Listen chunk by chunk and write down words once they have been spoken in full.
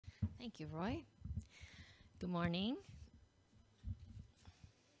Thank you, Roy. Good morning.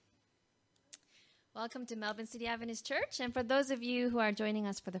 Welcome to Melbourne City Adventist Church. And for those of you who are joining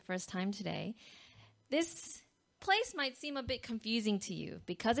us for the first time today, this place might seem a bit confusing to you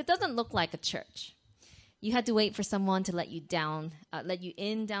because it doesn't look like a church. You had to wait for someone to let you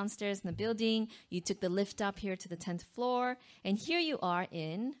in downstairs in the building. You took the lift up here to the 10th floor. And here you are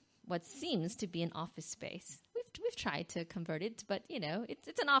in what seems to be an office space. We've tried to convert it, but,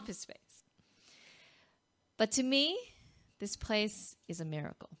 it's an office space. But to me, this place is a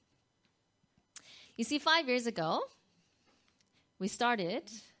miracle. You see, 5 years ago, we started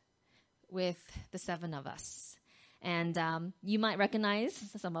with the 7 of us. And you might recognize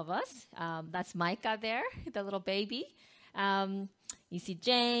some of us. That's Micah there, the little baby. You see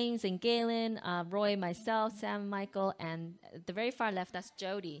James and Galen, Roy, myself, Sam, Michael, and at the very far left, that's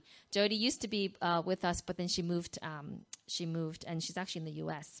Jody. Jody used to be with us, but then she moved, and she's actually in the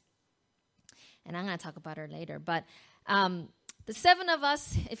U.S. And I'm going to talk about her later. But the 7 of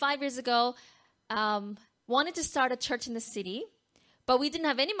us, 5 years ago, wanted to start a church in the city, but we didn't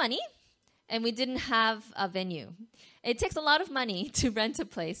have any money. And we didn't have a venue. It takes a lot of money to rent a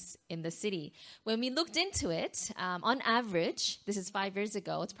place in the city. When we looked into it, on average, this is 5 years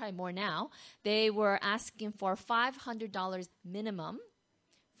ago, it's probably more now, they were asking for $500 minimum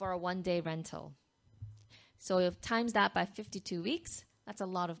for a one-day rental. So if times that by 52 weeks, that's a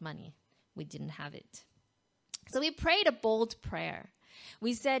lot of money. We didn't have it. So we prayed a bold prayer.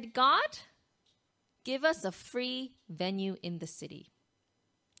 We said, God, give us a free venue in the city.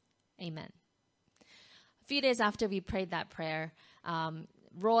 Amen. A few days after we prayed that prayer,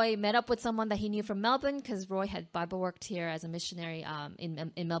 Roy met up with someone that he knew from Melbourne because Roy had Bible worked here as a missionary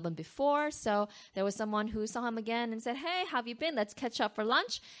in Melbourne before. So there was someone who saw him again and said, hey, how have you been? Let's catch up for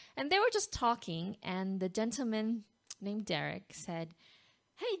lunch. And they were just talking, and the gentleman named Derek said,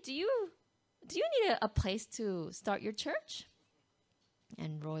 hey, do you need a place to start your church?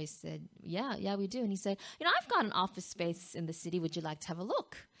 And Roy said, yeah, we do. And he said, I've got an office space in the city. Would you like to have a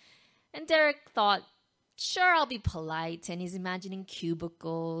look? And Derek thought, sure, I'll be polite. And he's imagining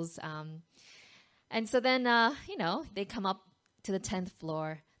cubicles. And so then, they come up to the 10th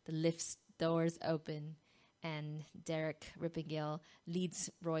floor. The lift doors open. And Derek Rippingale leads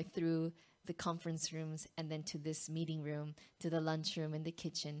Roy through the conference rooms and then to this meeting room, to the lunchroom and the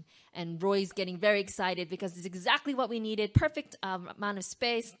kitchen. And Roy's getting very excited because it's exactly what we needed. Perfect amount of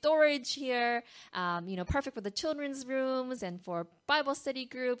space, storage here, perfect for the children's rooms and for Bible study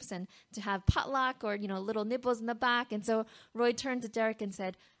groups and to have potluck or, little nibbles in the back. And so Roy turned to Derek and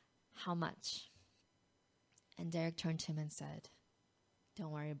said, how much? And Derek turned to him and said,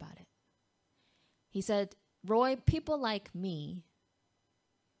 don't worry about it. He said, Roy, people like me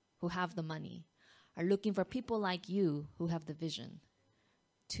who have the money are looking for people like you who have the vision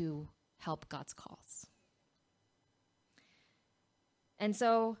to help God's cause. And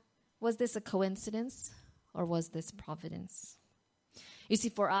so, was this a coincidence or was this providence? You see,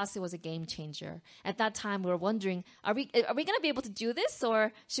 for us, it was a game changer. At that time, we were wondering, are we going to be able to do this,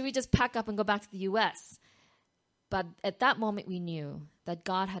 or should we just pack up and go back to the U.S.? But at that moment, we knew that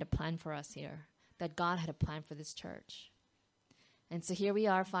God had a plan for us here, that God had a plan for this church. And so here we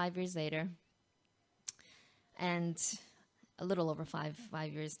are 5 years later, and a little over five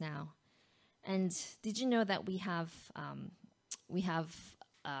years now. And did you know that we have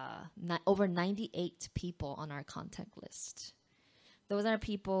over 98 people on our contact list? Those are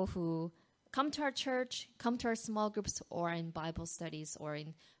people who come to our church, come to our small groups, or in Bible studies, or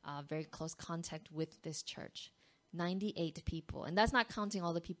in very close contact with this church. 98 people. And that's not counting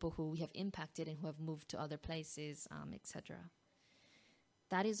all the people who we have impacted and who have moved to other places, etc.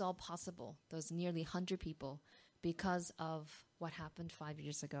 That is all possible, those nearly 100 people, because of what happened 5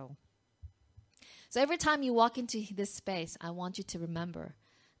 years ago. So every time you walk into this space, I want you to remember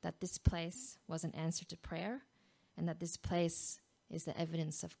that this place was an answer to prayer and that this place is the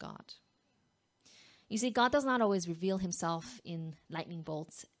evidence of God. You see, God does not always reveal himself in lightning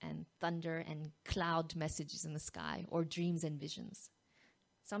bolts and thunder and cloud messages in the sky or dreams and visions.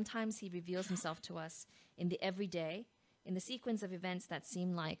 Sometimes he reveals himself to us in the everyday, in the sequence of events that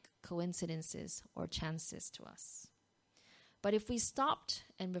seem like coincidences or chances to us. But if we stopped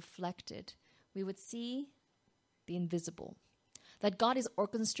and reflected, we would see the invisible, that God is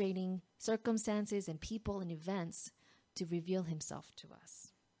orchestrating circumstances and people and events to reveal himself to us.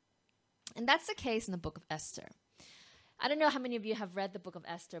 And that's the case in the book of Esther. I don't know how many of you have read the book of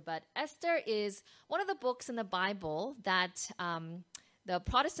Esther, but Esther is one of the books in the Bible that the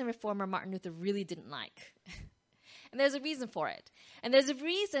Protestant reformer Martin Luther really didn't like. And there's a reason for it. And there's a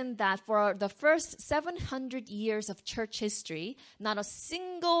reason that for the first 700 years of church history, not a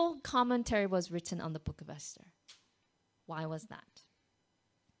single commentary was written on the book of Esther. Why was that?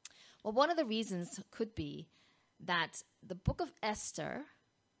 Well, one of the reasons could be that the book of Esther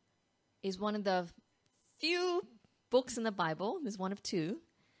is one of the few books in the Bible, there's one of two,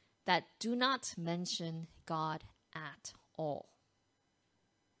 that do not mention God at all.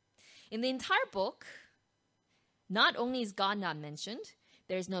 In the entire book, not only is God not mentioned,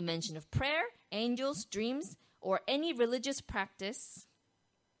 there is no mention of prayer, angels, dreams, or any religious practice.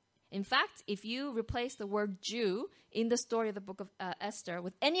 In fact, if you replace the word Jew in the story of the book of Esther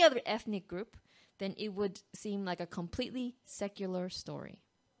with any other ethnic group, then it would seem like a completely secular story.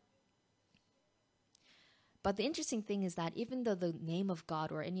 But the interesting thing is that even though the name of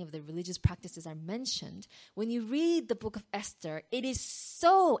God or any of the religious practices are mentioned, when you read the book of Esther, it is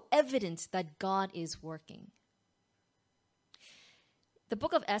so evident that God is working. The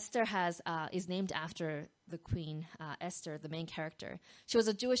book of Esther is named after the queen, Esther, the main character. She was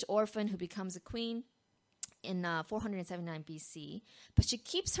a Jewish orphan who becomes a queen in 479 BC, but she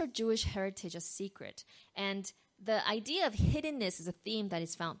keeps her Jewish heritage a secret. And the idea of hiddenness is a theme that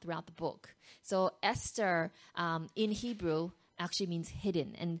is found throughout the book. So Esther in Hebrew actually means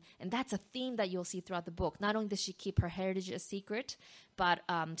hidden. And that's a theme that you'll see throughout the book. Not only does she keep her heritage a secret, but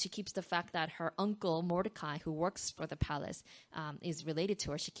she keeps the fact that her uncle Mordecai, who works for the palace, is related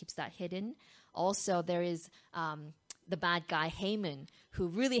to her. She keeps that hidden. Also, there is the bad guy Haman, who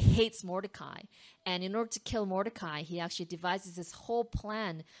really hates Mordecai. And in order to kill Mordecai, he actually devises this whole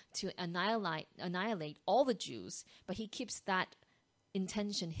plan to annihilate all the Jews. But he keeps that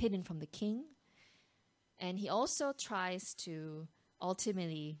intention hidden from the king. And he also tries to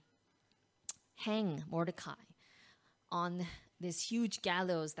ultimately hang Mordecai on this huge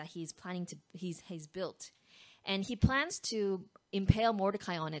gallows that he's built. And he plans to impale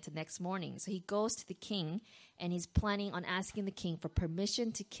Mordecai on it the next morning. So he goes to the king, and he's planning on asking the king for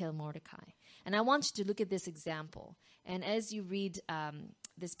permission to kill Mordecai. And I want you to look at this example. And as you read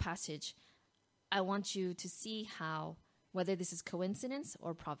this passage, I want you to see whether this is coincidence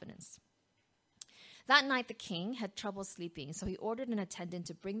or providence. That night the king had trouble sleeping, so he ordered an attendant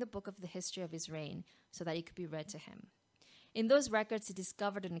to bring the book of the history of his reign so that it could be read to him. In those records, he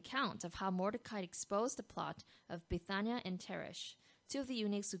discovered an account of how Mordecai exposed the plot of Bithania and Teresh, two of the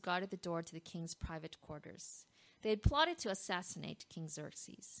eunuchs who guarded the door to the king's private quarters. They had plotted to assassinate King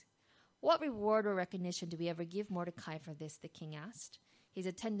Xerxes. "What reward or recognition do we ever give Mordecai for this?" the king asked. His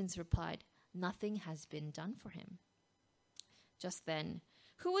attendants replied, "Nothing has been done for him." Just then,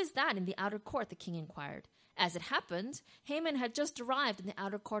 "Who is that in the outer court?" the king inquired. As it happened, Haman had just arrived in the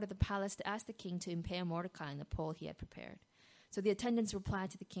outer court of the palace to ask the king to impale Mordecai on the pole he had prepared. So the attendants replied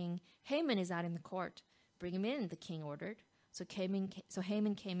to the king, "Haman is out in the court." "Bring him in," the king ordered. So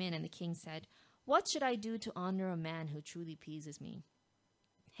Haman came in, and the king said, "What should I do to honor a man who truly pleases me?"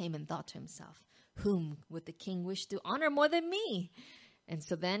 Haman thought to himself, "Whom would the king wish to honor more than me?" And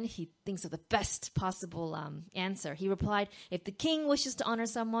so then he thinks of the best possible answer. He replied, "If the king wishes to honor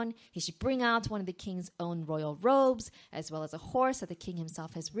someone, he should bring out one of the king's own royal robes, as well as a horse that the king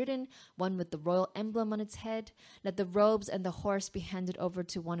himself has ridden, one with the royal emblem on its head. Let the robes and the horse be handed over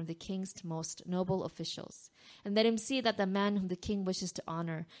to one of the king's most noble officials. And let him see that the man whom the king wishes to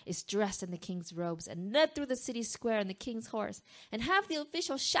honor is dressed in the king's robes and led through the city square on the king's horse. And have the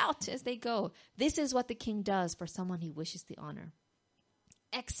officials shout as they go, 'This is what the king does for someone he wishes to honor.'"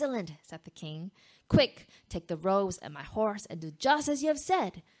 "Excellent," said the king. "Quick, take the robes and my horse and do just as you have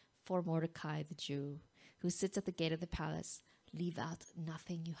said. For Mordecai the Jew, who sits at the gate of the palace, leave out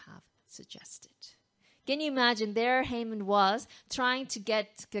nothing you have suggested." Can you imagine? There Haman was trying to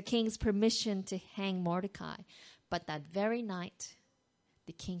get the king's permission to hang Mordecai. But that very night,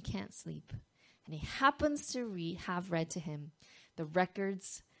 the king can't sleep. And he happens to have read to him the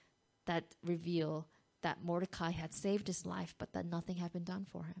records that reveal that Mordecai had saved his life, but that nothing had been done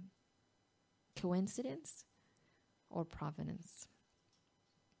for him. Coincidence or providence?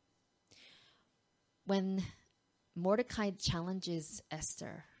 When Mordecai challenges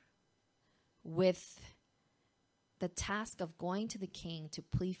Esther with the task of going to the king to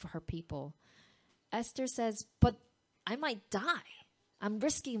plead for her people, Esther says, "But I might die. I'm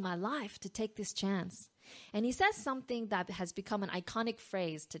risking my life to take this chance." And he says something that has become an iconic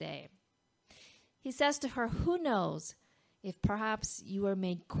phrase today. He says to her, "Who knows if perhaps you were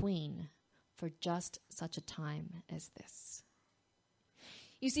made queen for just such a time as this."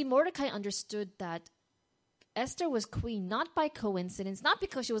 You see, Mordecai understood that Esther was queen not by coincidence, not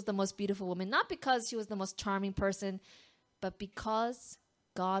because she was the most beautiful woman, not because she was the most charming person, but because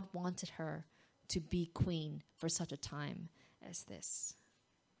God wanted her to be queen for such a time as this.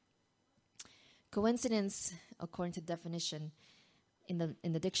 Coincidence, according to definition in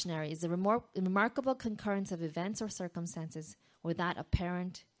the dictionary, is the remarkable concurrence of events or circumstances without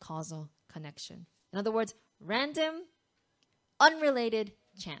apparent causal connection. In other words, random, unrelated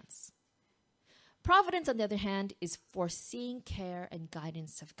chance. Providence, on the other hand, is foreseeing care and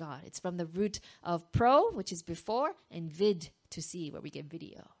guidance of God. It's from the root of pro, which is before, and vid, to see, where we get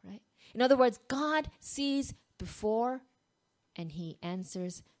video, right? In other words, God sees before, and he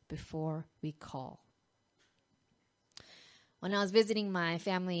answers before we call. When I was visiting my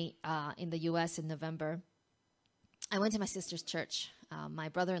family in the U.S. in November, I went to my sister's church. My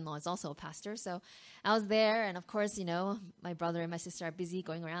brother-in-law is also a pastor, so I was there, and of course, you know, my brother and my sister are busy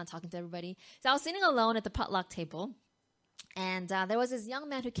going around talking to everybody. So I was sitting alone at the potluck table, and there was this young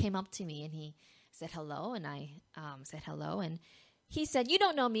man who came up to me, and he said hello, and I said hello, and he said, "You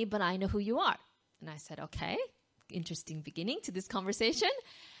don't know me, but I know who you are." And I said, "Okay, interesting beginning to this conversation."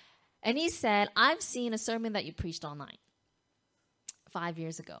 And he said, "I've seen a sermon that you preached online 5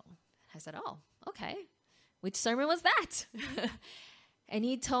 years ago." I said, "Oh, okay. Which sermon was that?" And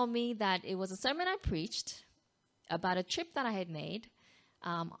he told me that it was a sermon I preached about a trip that I had made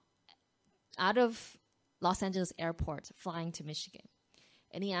out of Los Angeles airport, flying to Michigan.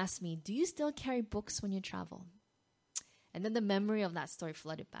 And he asked me, "Do you still carry books when you travel?" And then the memory of that story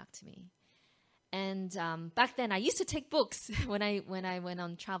flooded back to me. And back then, I used to take books when I went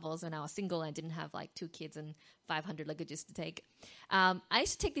on travels when I was single and I didn't have like 2 kids and 500 luggages to take. I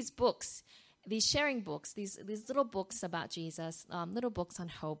used to take these books, these sharing books, these little books about Jesus, little books on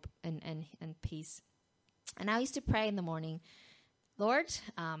hope and peace. And I used to pray in the morning, "Lord,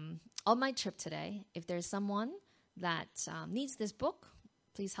 on my trip today, if there's someone that needs this book,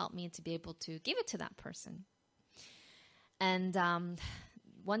 please help me to be able to give it to that person." And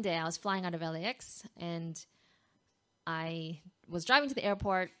one day I was flying out of LAX, and I was driving to the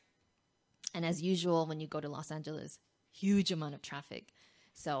airport. And as usual, when you go to Los Angeles, huge amount of traffic.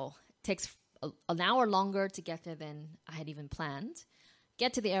 So it takes an hour longer to get there than I had even planned.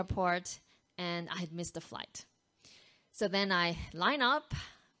 Get to the airport, and I had missed a flight. So then I line up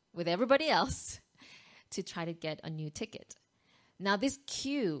with everybody else to try to get a new ticket. Now, this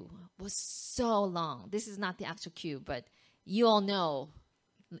queue was so long. This is not the actual queue, but you all know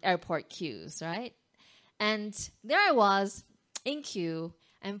airport queues, right? And there I was in queue,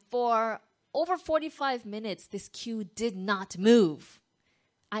 and for over 45 minutes, this queue did not move.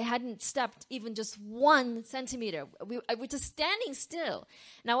 I hadn't stepped even just 1 centimeter. We were just standing still.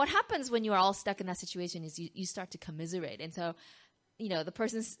 Now, what happens when you are all stuck in that situation is you start to commiserate. And so, you know, the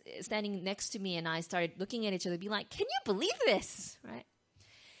person standing next to me and I started looking at each other, be like, "Can you believe this?" Right?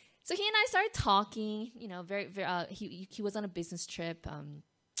 So he and I started talking. You know, he was on a business trip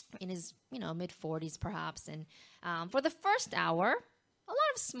in his, you know, mid-40s perhaps. And for the first hour, a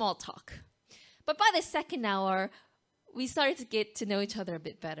lot of small talk. But by the second hour, we started to get to know each other a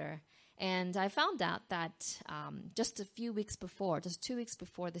bit better. And I found out that just 2 weeks before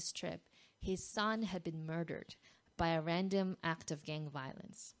this trip, his son had been murdered by a random act of gang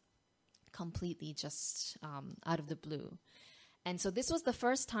violence, completely just out of the blue. And so this was the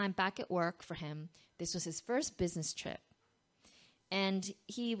first time back at work for him. This was his first business trip. And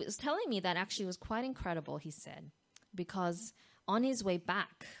he was telling me that actually was quite incredible, he said, because on his way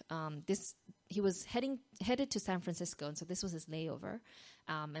back, he was headed to San Francisco, and so this was his layover.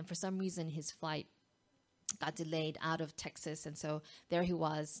 And for some reason, his flight got delayed out of Texas, and so there he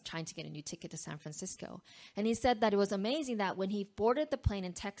was trying to get a new ticket to San Francisco. And he said that it was amazing that when he boarded the plane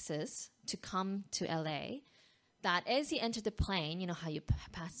in Texas to come to LA, that as he entered the plane, you know how you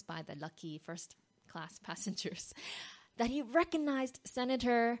pass by the lucky first-class passengers, that he recognized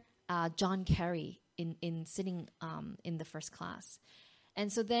Senator John Kerry in sitting in the first class.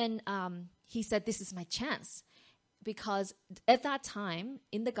 And so then he said, "This is my chance." Because at that time,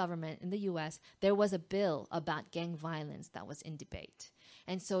 in the government, in the U.S., there was a bill about gang violence that was in debate.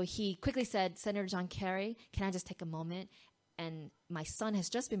 And so he quickly said, "Senator John Kerry, can I just take a moment? And my son has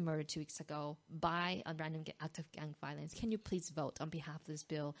just been murdered 2 weeks ago by a random act of gang violence. Can you please vote on behalf of this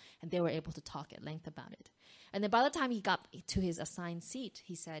bill?" And they were able to talk at length about it. And then by the time he got to his assigned seat,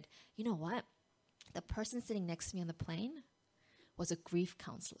 he said, "You know what? The person sitting next to me on the plane was a grief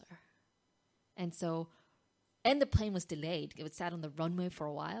counselor." And the plane was delayed. It was sat on the runway for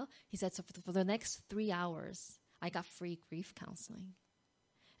a while. He said, so for the next 3 hours, I got free grief counseling.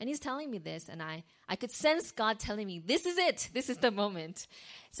 And he's telling me this, and I could sense God telling me, this is it. This is the moment.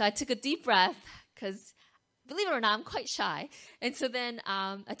 So I took a deep breath, because believe it or not, I'm quite shy. And so then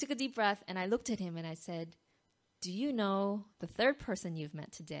I took a deep breath, and I looked at him, and I said, "Do you know the third person you've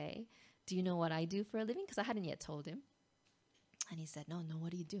met today? do you know what I do for a living? Because I hadn't yet told him. And he said, no,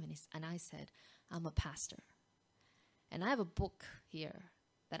 what do you do? And I said, I'm a pastor. And I have a book here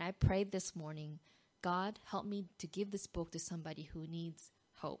that I prayed this morning. God, help me to give this book to somebody who needs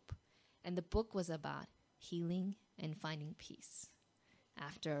hope. And the book was about healing and finding peace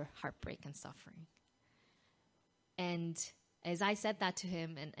after heartbreak and suffering. And as I said that to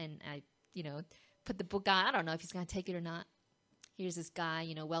him, and I, put the book out, I don't know if he's going to take it or not. Here's this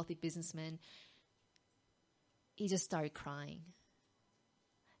guy, wealthy businessman. He just started crying.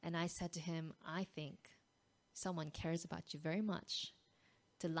 And I said to him, I think someone cares about you very much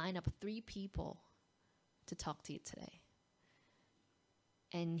to line up 3 people to talk to you today.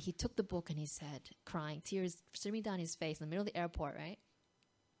 And he took the book and he said, crying, tears streaming down his face in the middle of the airport, right?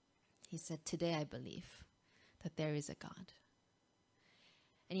 He said, today I believe that there is a God.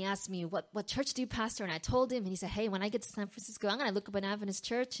 And he asked me, what church do you pastor? And I told him, and he said, hey, when I get to San Francisco, I'm going to look up an Adventist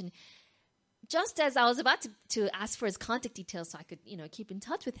church. And just as I was about to ask for his contact details so I could, keep in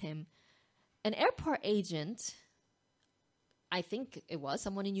touch with him, an airport agent, I think it was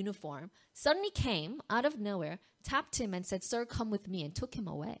someone in uniform, suddenly came out of nowhere, tapped him and said, sir, come with me, and took him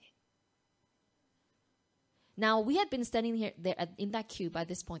away. Now, we had been standing there in that queue by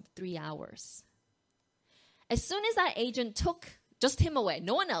this point 3 hours. As soon as that agent took just him away,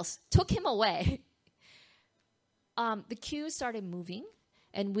 no one else, took him away, the queue started moving,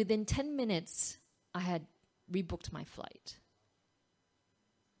 and within 10 minutes, I had rebooked my flight.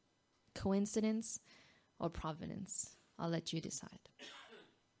 Coincidence or providence? I'll let you decide.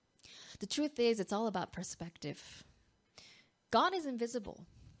 The truth is, it's all about perspective. God is invisible,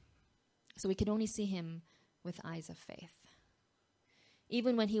 so we can only see him with eyes of faith.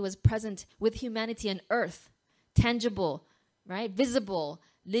 Even when he was present with humanity on earth, tangible, right, visible,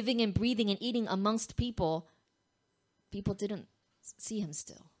 living and breathing and eating amongst people, people didn't see him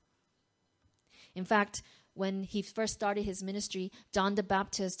still. In fact, when he first started his ministry, John the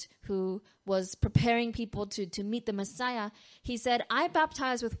Baptist, who was preparing people to meet the Messiah, he said, I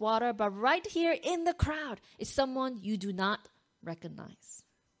baptize with water, but right here in the crowd is someone you do not recognize.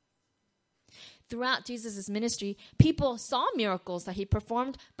 Throughout Jesus' ministry, people saw miracles that he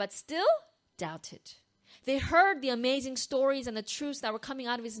performed, but still doubted. They heard the amazing stories and the truths that were coming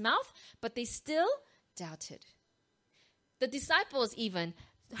out of his mouth, but they still doubted. The disciples even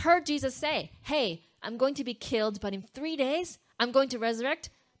heard Jesus say, hey, I'm going to be killed, but in 3 days, I'm going to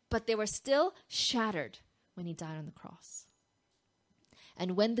resurrect. But they were still shattered when he died on the cross.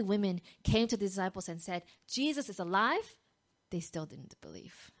 And when the women came to the disciples and said, Jesus is alive, they still didn't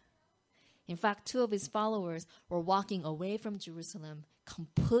believe. In fact, 2 of his followers were walking away from Jerusalem,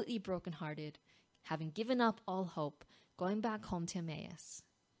 completely brokenhearted, having given up all hope, going back home to Emmaus.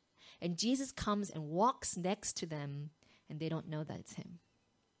 And Jesus comes and walks next to them, and they don't know that it's him.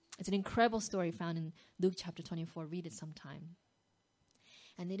 It's an incredible story found in Luke chapter 24. Read it sometime.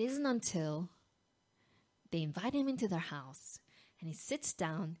 And it isn't until they invite him into their house and he sits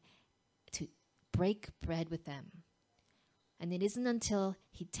down to break bread with them. And it isn't until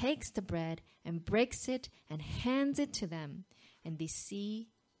he takes the bread and breaks it and hands it to them and they see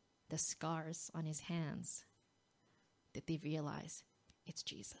the scars on his hands that they realize it's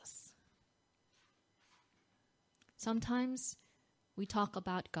Jesus. Sometimes we talk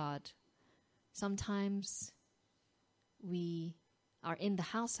about God. Sometimes we are in the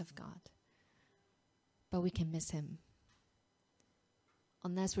house of God, but we can miss him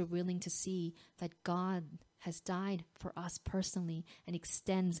unless we're willing to see that God has died for us personally and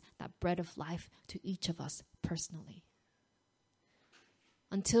extends that bread of life to each of us personally.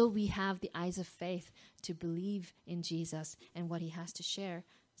 Until we have the eyes of faith to believe in Jesus and what he has to share,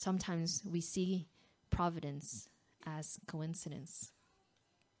 sometimes we see providence as coincidence.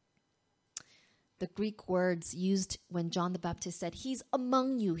 The Greek words used when John the Baptist said, he's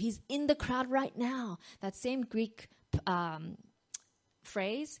among you, he's in the crowd right now. That same Greek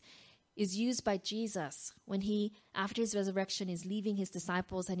phrase is used by Jesus when he, after his resurrection, is leaving his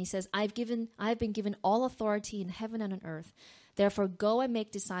disciples and he says, I've been given all authority in heaven and on earth. Therefore, go and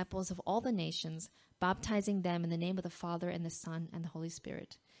make disciples of all the nations, baptizing them in the name of the Father and the Son and the Holy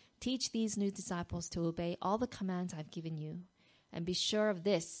Spirit. Teach these new disciples to obey all the commands I've given you. And be sure of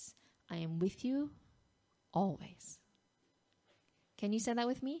this, I am with you always. Can you say that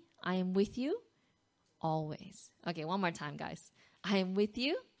with me? I am with you always. Okay, one more time, guys. I am with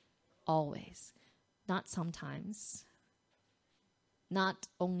you always. Not sometimes. Not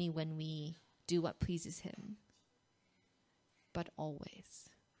only when we do what pleases him, but always.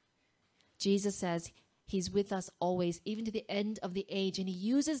 Jesus says he's with us always, even to the end of the age. And he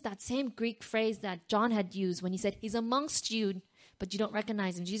uses that same Greek phrase that John had used when he said, he's amongst you, but you don't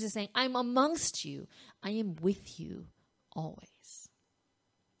recognize him. Jesus is saying, I'm amongst you. I am with you always,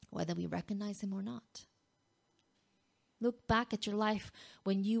 whether we recognize him or not. Look back at your life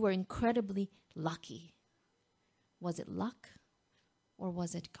when you were incredibly lucky. Was it luck or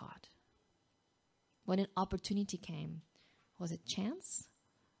was it God? When an opportunity came, was it chance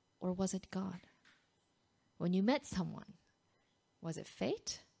or was it God? When you met someone, was it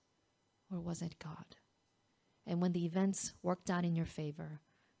fate or was it God? And when the events worked out in your favor,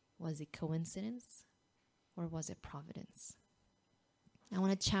 was it coincidence or was it providence? I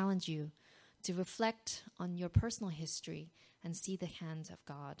want to challenge you to reflect on your personal history and see the hand of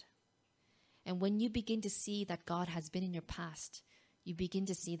God. And when you begin to see that God has been in your past, you begin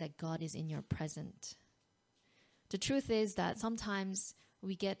to see that God is in your present. The truth is that sometimes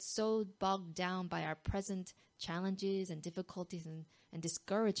we get so bogged down by our present challenges and difficulties and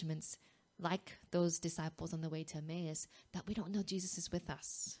discouragements, like those disciples on the way to Emmaus, that we don't know Jesus is with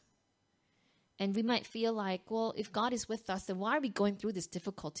us. And we might feel like, well, if God is with us, then why are we going through this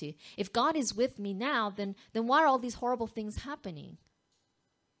difficulty? If God is with me now, then why are all these horrible things happening?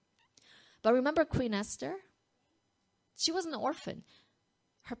 But remember Queen Esther? She was an orphan.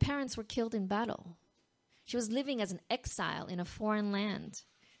 Her parents were killed in battle. She was living as an exile in a foreign land.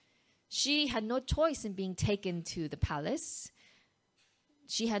 She had no choice in being taken to the palace.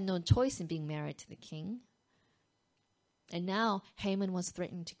 She had no choice in being married to the king. And now Haman was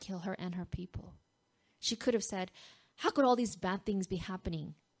threatening to kill her and her people. She could have said, how could all these bad things be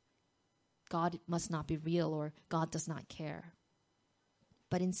happening? God must not be real, or God does not care.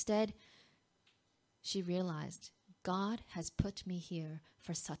 But instead, she realized, God has put me here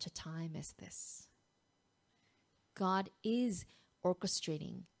for such a time as this. God is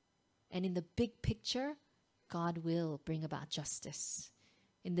orchestrating. And in the big picture, God will bring about justice.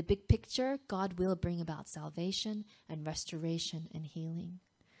 In the big picture, God will bring about salvation and restoration and healing.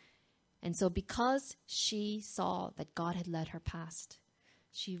 And so because she saw that God had led her past,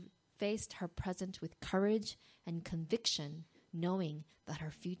 she faced her present with courage and conviction, knowing that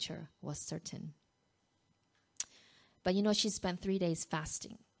her future was certain. But she spent 3 days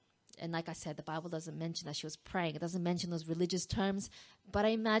fasting. And like I said, the Bible doesn't mention that she was praying. It doesn't mention those religious terms. But I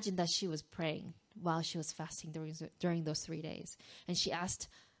imagine that she was praying while she was fasting during those 3 days. And she asked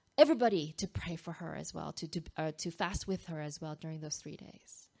everybody to pray for her as well, to fast with her as well during those 3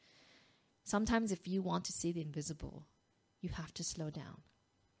 days. Sometimes if you want to see the invisible, you have to slow down.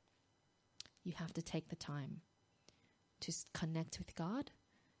 You have to take the time to connect with God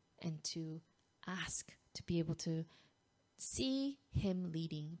and to ask to be able to see him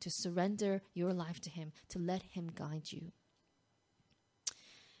leading, to surrender your life to him, to let him guide you.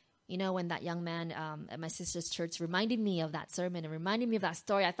 When that young man at my sister's church reminded me of that sermon and reminded me of that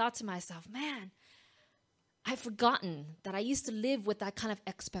story, I thought to myself, man, I've forgotten that I used to live with that kind of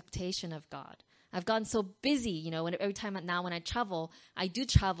expectation of God. I've gotten so busy, every time now when I travel, I do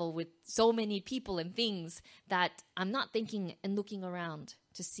travel with so many people and things that I'm not thinking and looking around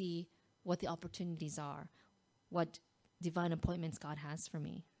to see what the opportunities are, what divine appointments God has for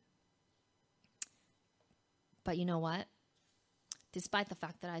me. But you know what? Despite the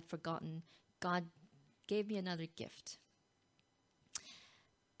fact that I'd forgotten, God gave me another gift.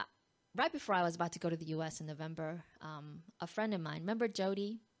 Right before I was about to go to the U.S. in November, a friend of mine, remember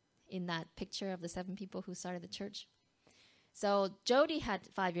Jody in that picture of the 7 people who started the church? So Jody had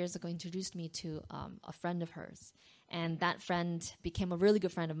 5 years ago introduced me to a friend of hers. And that friend became a really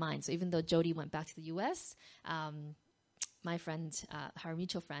good friend of mine. So even though Jody went back to the U.S., my friend, her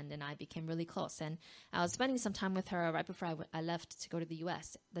mutual friend, and I became really close. And I was spending some time with her right before I left to go to the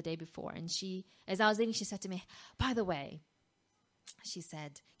U.S. the day before. And she, as I was leaving, she said to me, by the way, she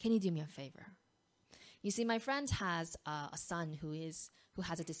said, can you do me a favor? You see, my friend has a son who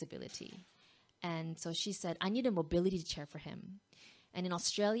has a disability. And so she said, I need a mobility chair for him. And in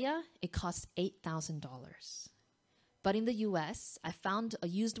Australia, it costs $8,000. But in the U.S., I found a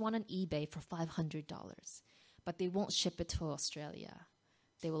used one on eBay for $500. But they won't ship it to Australia.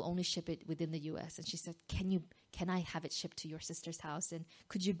 They will only ship it within the U.S. And she said, can I have it shipped to your sister's house? And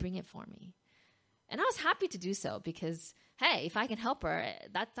could you bring it for me? And I was happy to do so because, hey, if I can help her,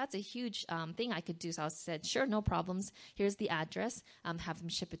 that's a huge thing I could do. So I said, sure, no problems. Here's the address. Have them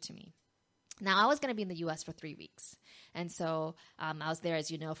ship it to me. Now, I was going to be in the U.S. for 3 weeks. And so I was there,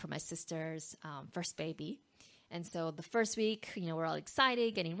 as you know, for my sister's first baby. And so the first week, we're all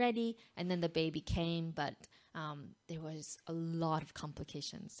excited, getting ready. And then the baby came, but there was a lot of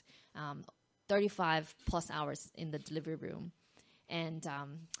complications, 35 plus hours in the delivery room. And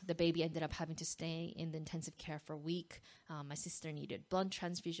the baby ended up having to stay in the intensive care for a week. My sister needed blood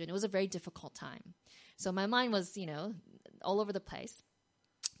transfusion. It was a very difficult time. So my mind was, all over the place.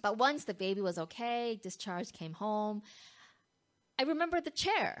 But once the baby was okay, discharged, came home, I remembered the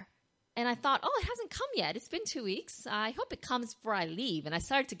chair. And I thought, it hasn't come yet. It's been 2 weeks. I hope it comes before I leave. And I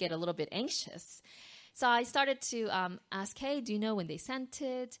started to get a little bit anxious. So I started to ask, hey, do you know when they sent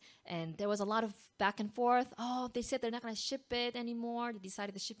it? And there was a lot of back and forth. They said they're not going to ship it anymore. They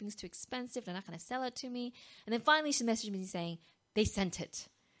decided the shipping is too expensive. They're not going to sell it to me. And then finally she messaged me saying, they sent it.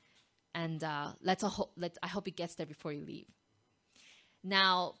 And I hope it gets there before you leave.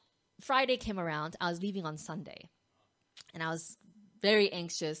 Now, Friday came around. I was leaving on Sunday. And I was very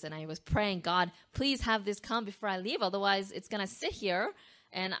anxious. And I was praying, God, please have this come before I leave. Otherwise, it's going to sit here.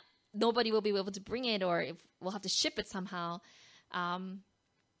 And nobody will be able to bring it, or if we'll have to ship it somehow.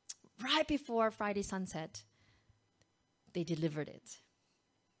 Right before Friday sunset, they delivered it.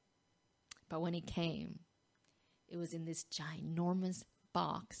 But when it came, it was in this ginormous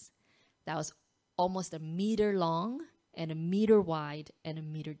box that was almost 1 meter long and 1 meter wide and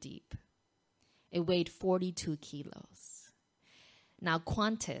 1 meter deep. It weighed 42 kilos. Now,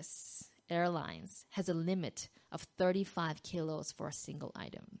 Qantas Airlines has a limit of 35 kilos for a single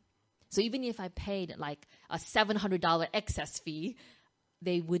item. So even if I paid like a $700 excess fee,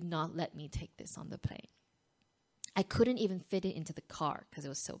 they would not let me take this on the plane. I couldn't even fit it into the car because it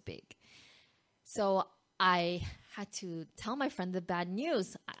was so big. So I had to tell my friend the bad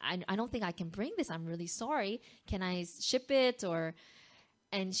news. I don't think I can bring this. I'm really sorry. Can I ship it?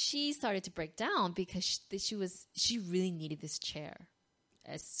 And she started to break down because she really needed this chair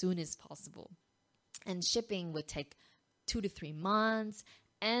as soon as possible. And shipping would take 2 to 3 months.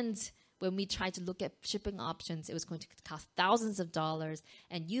 And when we tried to look at shipping options, it was going to cost thousands of dollars.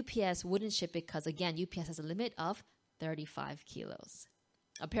 And UPS wouldn't ship it because, again, UPS has a limit of 35 kilos.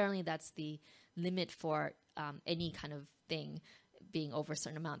 Apparently, that's the limit for any kind of thing being over a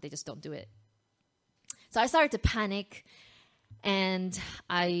certain amount. They just don't do it. So I started to panic. And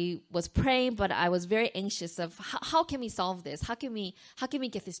I was praying, but I was very anxious of how can we solve this? How can we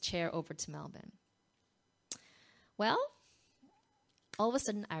get this chair over to Melbourne? Well, all of a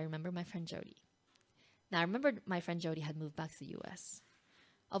sudden, I remember my friend Jody. Now, I remember my friend Jody had moved back to the U.S.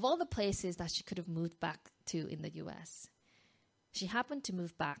 Of all the places that she could have moved back to in the U.S., she happened to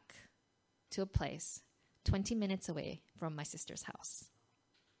move back to a place 20 minutes away from my sister's house.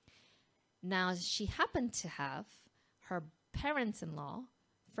 Now, she happened to have her parents-in-law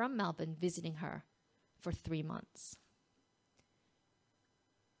from Melbourne visiting her for 3 months.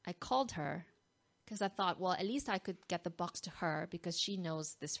 I called her because I thought, well, at least I could get the box to her because she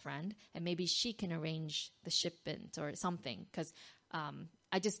knows this friend and maybe she can arrange the shipment or something, because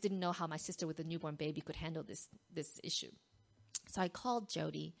I just didn't know how my sister with a newborn baby could handle this issue. So I called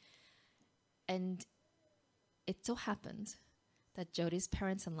Jody, and it so happened that Jody's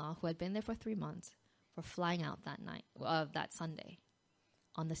parents-in-law, who had been there for 3 months, were flying out that Sunday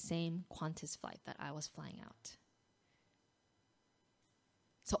on the same Qantas flight that I was flying out.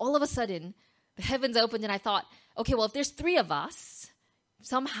 So all of a sudden, the heavens opened and I thought, okay, well, if there's 3 of us,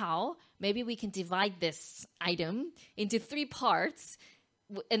 somehow maybe we can divide this item into 3 parts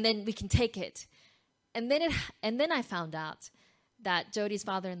and then we can take it. And then I found out that Jody's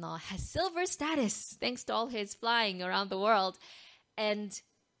father-in-law has silver status thanks to all his flying around the world. And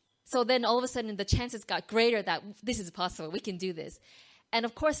so then all of a sudden the chances got greater that this is possible. We can do this. And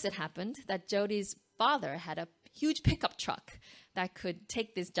of course it happened that Jody's father had a huge pickup truck that could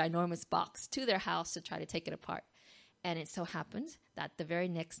take this ginormous box to their house to try to take it apart. And it so happened that the very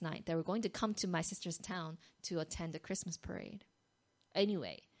next night they were going to come to my sister's town to attend a Christmas parade.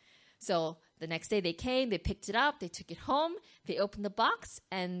 Anyway, so the next day they came, they picked it up, they took it home, they opened the box,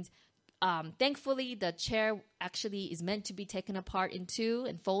 and thankfully the chair actually is meant to be taken apart in 2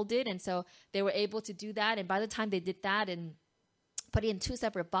 and folded, and so they were able to do that. And by the time they did that and put it in 2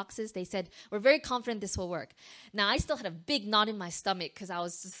 separate boxes, they said, we're very confident this will work. Now, I still had a big knot in my stomach because I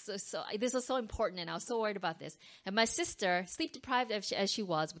was just this was so important and I was so worried about this. And my sister, sleep deprived as she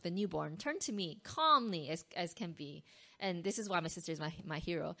was with a newborn, turned to me calmly as can be. And this is why my sister is my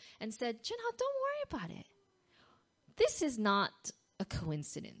hero, and said, Junha, don't worry about it. This is not a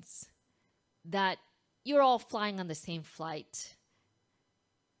coincidence that you're all flying on the same flight.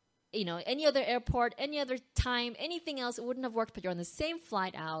 You know, any other airport, any other time, anything else, it wouldn't have worked, but you're on the same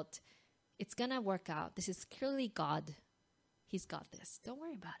flight out. It's going to work out. This is clearly God. He's got this. Don't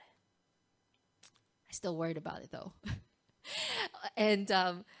worry about it. I still worried about it, though. And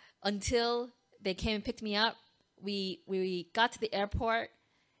until they came and picked me up, we got to the airport,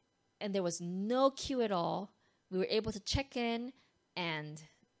 and there was no queue at all. We were able to check in, And,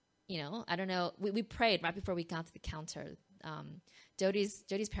 I don't know, we prayed right before we got to the counter. Jody's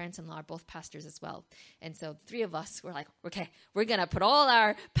parents-in-law are both pastors as well. And so the three of us were like, okay, we're going to put all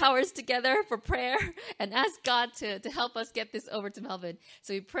our powers together for prayer and ask God to help us get this over to Melbourne.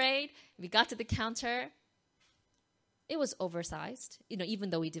 So we prayed. We got to the counter. It was oversized, even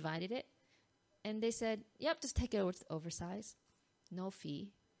though we divided it. And they said, yep, just take it over to the oversized. No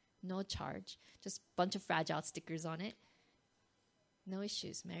fee, no charge, just a bunch of fragile stickers on it. No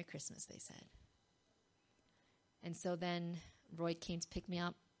issues. Merry Christmas, they said. And so then Roy came to pick me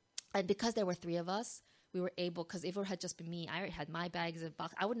up. And because there were three of us, we were able, because if it had just been me, I already had my bags and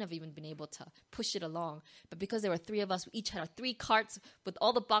box. I wouldn't have even been able to push it along. But because there were three of us, we each had our 3 carts with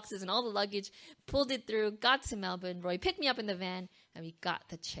all the boxes and all the luggage, pulled it through, got to Melbourne. Roy picked me up in the van, and we got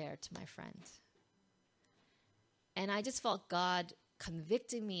the chair to my friend. And I just felt God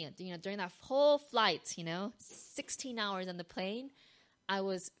convicting me, during that whole flight, 16 hours on the plane. I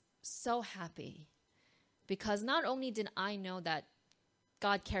was so happy because not only did I know that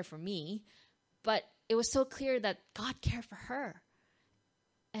God cared for me, but it was so clear that God cared for her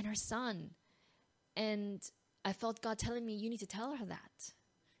and her son. And I felt God telling me, you need to tell her that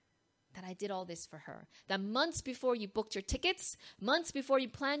I did all this for her. That months before you booked your tickets, months before you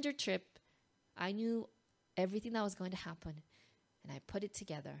planned your trip, I knew everything that was going to happen. And I put it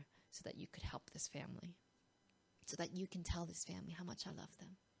together so that you could help this family, so that you can tell this family how much I love them.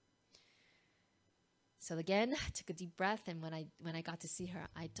 So again, I took a deep breath, and when I got to see her,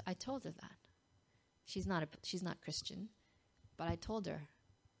 I told her that. She's not Christian, but I told her,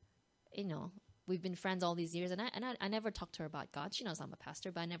 we've been friends all these years, and I never talked to her about God. She knows I'm a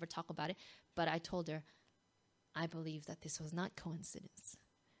pastor, but I never talk about it. But I told her, I believe that this was not coincidence.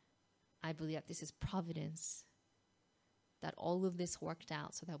 I believe that this is providence, that all of this worked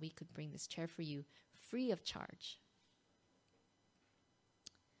out so that we could bring this chair for you free of charge.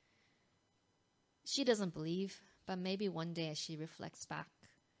 She doesn't believe, but maybe one day as she reflects back,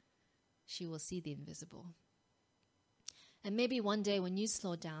 she will see the invisible. And maybe one day when you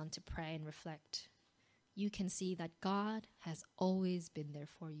slow down to pray and reflect, you can see that God has always been there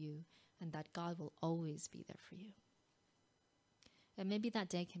for you and that God will always be there for you. And maybe that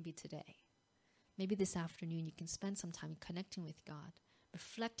day can be today. Maybe this afternoon you can spend some time connecting with God,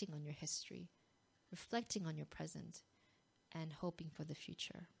 reflecting on your history, reflecting on your present, and hoping for the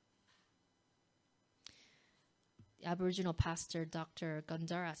future. The Aboriginal pastor, Dr.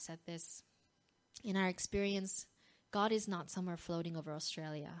 Gandara, said this: in our experience, God is not somewhere floating over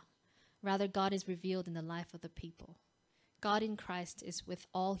Australia. Rather, God is revealed in the life of the people. God in Christ is with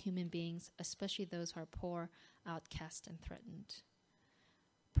all human beings, especially those who are poor, outcast, and threatened.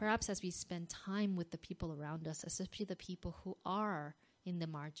 Perhaps as we spend time with the people around us, especially the people who are in the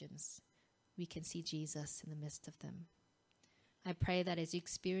margins, we can see Jesus in the midst of them. I pray that as you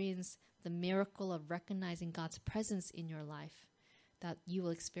experience the miracle of recognizing God's presence in your life, that you will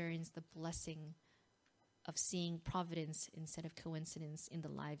experience the blessing of seeing providence instead of coincidence in the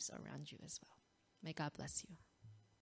lives around you as well. May God bless you.